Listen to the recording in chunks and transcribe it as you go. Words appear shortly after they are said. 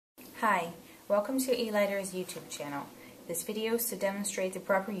Hi, welcome to elighters YouTube channel. This video is to demonstrate the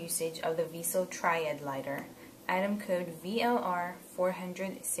proper usage of the Visol Triad lighter, item code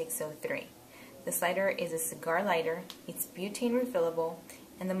VLR400603. This lighter is a cigar lighter, it's butane refillable,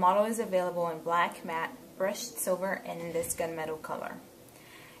 and the model is available in black, matte, brushed silver, and in this gunmetal color.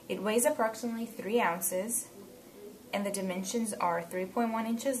 It weighs approximately 3 ounces, and the dimensions are 3.1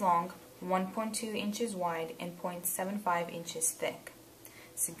 inches long, 1.2 inches wide, and 0.75 inches thick.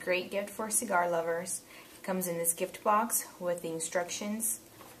 It's a great gift for cigar lovers. It comes in this gift box with the instructions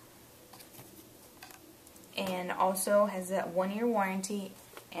and also has a 1-year warranty,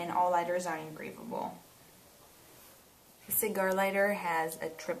 and all lighters are engravable. The cigar lighter has a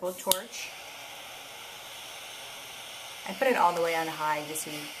triple torch. I put it all the way on high just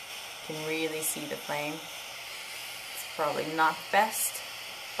so you can really see the flame. It's probably not best,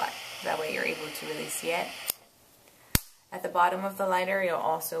 but that way you're able to really see it. At the bottom of the lighter, you'll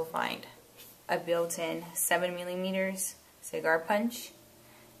also find a built-in 7mm cigar punch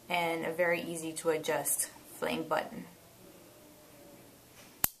and a very easy to adjust flame button.